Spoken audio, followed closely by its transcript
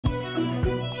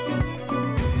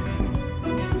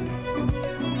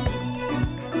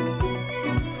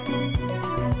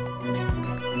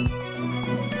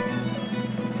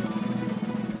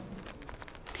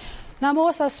Now,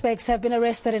 more suspects have been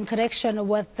arrested in connection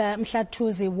with the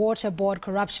Mhlathuze Water Board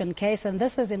corruption case, and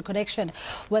this is in connection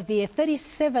with the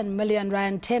 37 million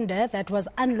rand tender that was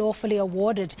unlawfully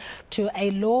awarded to a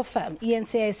law firm.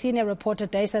 eNCA senior reporter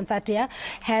Dasen Thathiah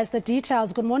has the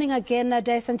details. Good morning again,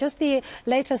 Dasen. Just the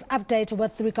latest update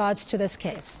with regards to this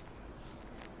case.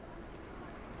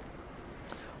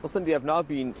 Well, Cindy, I've now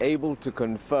been able to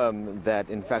confirm that,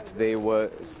 in fact, there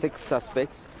were 6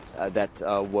 suspects that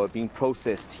were being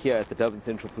processed here at the Durban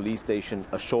Central Police Station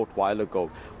a short while ago.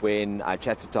 When I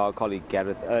chatted to our colleague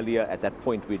Gareth earlier, at that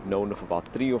point we'd known of about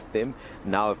 3 of them.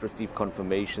 Now I've received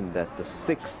confirmation that the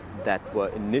 6 that were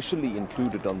initially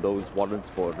included on those warrants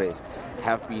for arrest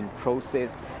have been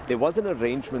processed. There was an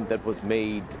arrangement that was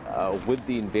made with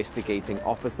the investigating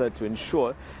officer to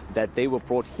ensure that they were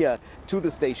brought here to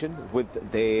the station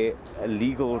with their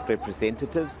legal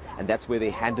representatives, and that's where they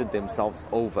handed themselves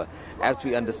over. As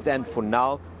we understand, for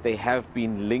now, they have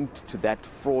been linked to that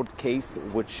fraud case,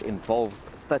 which involves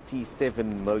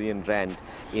 37 million rand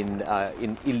in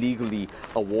illegally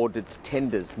awarded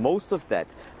tenders, most of that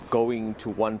going to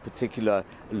one particular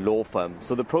law firm.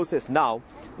 So the process now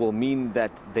will mean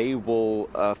that they will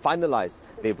finalize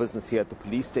their business here at the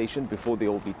police station before they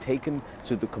will be taken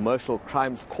to the Commercial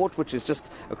Crimes Court, which is just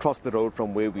across the road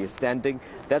from where we are standing.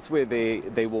 That's where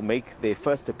they will make their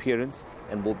first appearance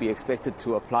and will be expected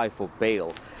to apply for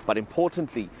bail. But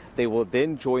importantly, they will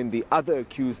then join the other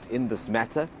accused in this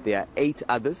matter. There are 8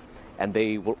 others, and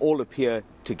they will all appear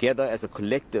together as a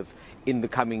collective in the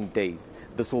coming days.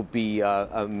 This will be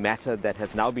a matter that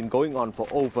has now been going on for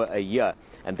over a year,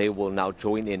 and they will now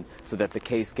join in so that the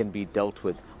case can be dealt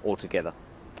with altogether.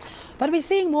 But we're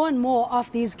seeing more and more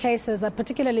of these cases,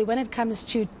 particularly when it comes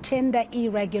to tender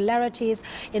irregularities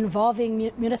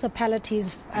involving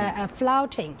municipalities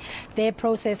flouting their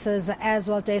processes as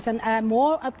well, Dasen.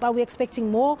 Are we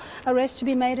expecting more arrests to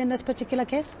be made in this particular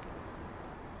case?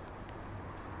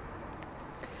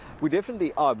 We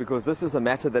definitely are, because this is a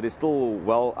matter that is still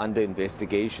well under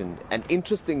investigation. And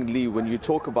interestingly, when you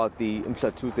talk about the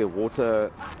Mhlathuze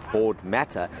Water Board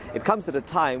matter, it comes at a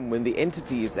time when the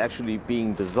entity is actually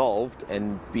being dissolved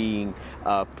and being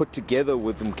put together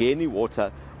with Mgeni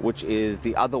Water, which is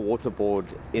the other water board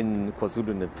in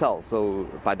KwaZulu-Natal. So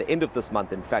by the end of this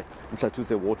month, in fact,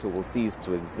 Mhlathuze Water will cease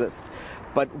to exist.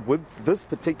 But with this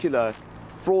particular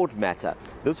fraud matter,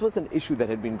 this was an issue that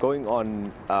had been going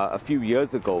on a few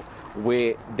years ago,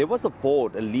 where there was a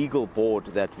legal board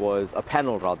that was, a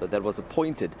panel rather, that was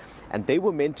appointed, and they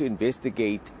were meant to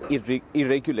investigate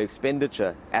irregular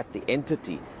expenditure at the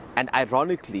entity. And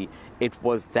ironically, it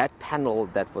was that panel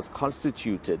that was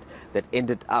constituted that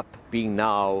ended up being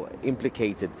now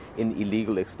implicated in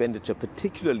illegal expenditure,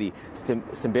 particularly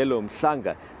Stembelo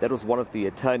Mhlanga. That was one of the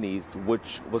attorneys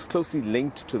which was closely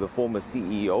linked to the former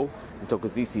CEO,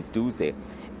 Mhlathuze Water Board.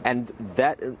 And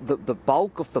that the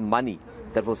bulk of the money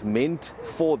that was meant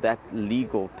for that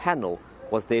legal panel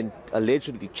was then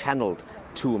allegedly channeled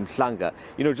to Mhlanga.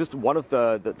 You know, just one of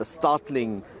the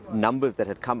startling numbers that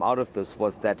had come out of this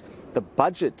was that the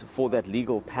budget for that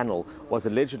legal panel was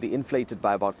allegedly inflated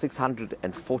by about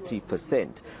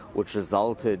 640%, which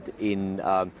resulted in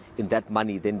that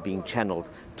money then being channeled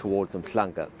towards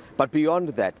Mhlanga. But beyond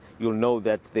that, you'll know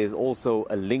that there's also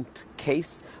a linked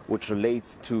case which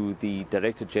relates to the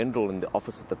Director General in the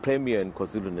Office of the Premier in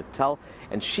KwaZulu-Natal,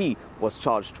 and she was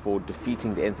charged for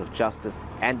defeating the ends of justice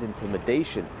and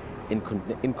intimidation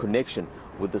in connection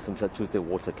with the Mhlathuze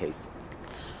Water case.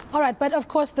 All right, but of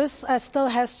course this still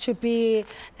has to be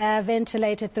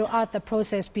ventilated throughout the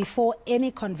process before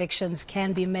any convictions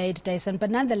can be made, Dasen. But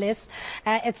nonetheless,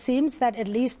 it seems that at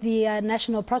least the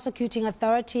National Prosecuting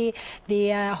Authority,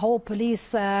 the whole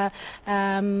police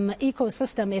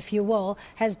ecosystem, if you will,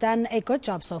 has done a good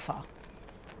job so far.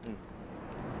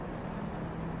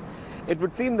 It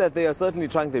would seem that they are certainly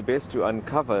trying their best to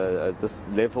uncover this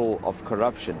level of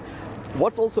corruption.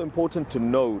 What's also important to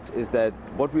note is that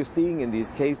what we're seeing in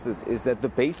these cases is that the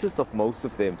basis of most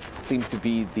of them seems to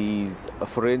be these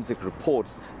forensic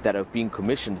reports that are being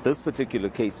commissioned. This particular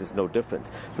case is no different.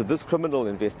 So this criminal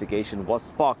investigation was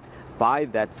sparked by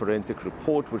that forensic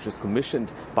report, which was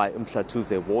commissioned by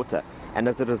Mhlathuze Water. And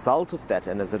as a result of that,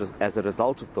 and as a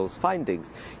result of those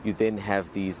findings, you then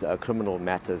have these criminal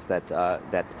matters that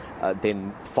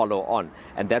then follow on.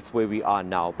 And that's where we are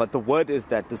now. But the word is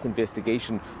that this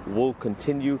investigation will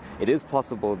continue. It is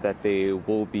possible that there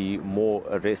will be more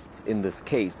arrests in this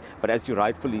case. But as you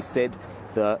rightfully said,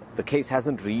 the case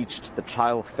hasn't reached the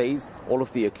trial phase. All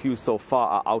of the accused so far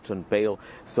are out on bail.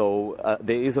 So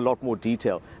there is a lot more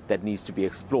detail that needs to be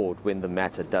explored when the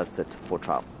matter does sit for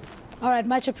trial. All right,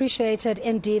 much appreciated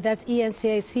indeed. That's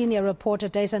eNCA senior reporter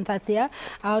Dasen Thathiah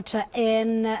out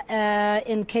in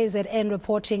KZN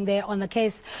reporting there on the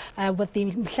case with the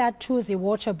Mhlathuze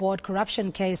Water Board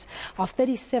corruption case of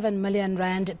 37 million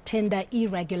rand tender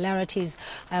irregularities.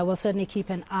 We'll certainly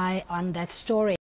keep an eye on that story.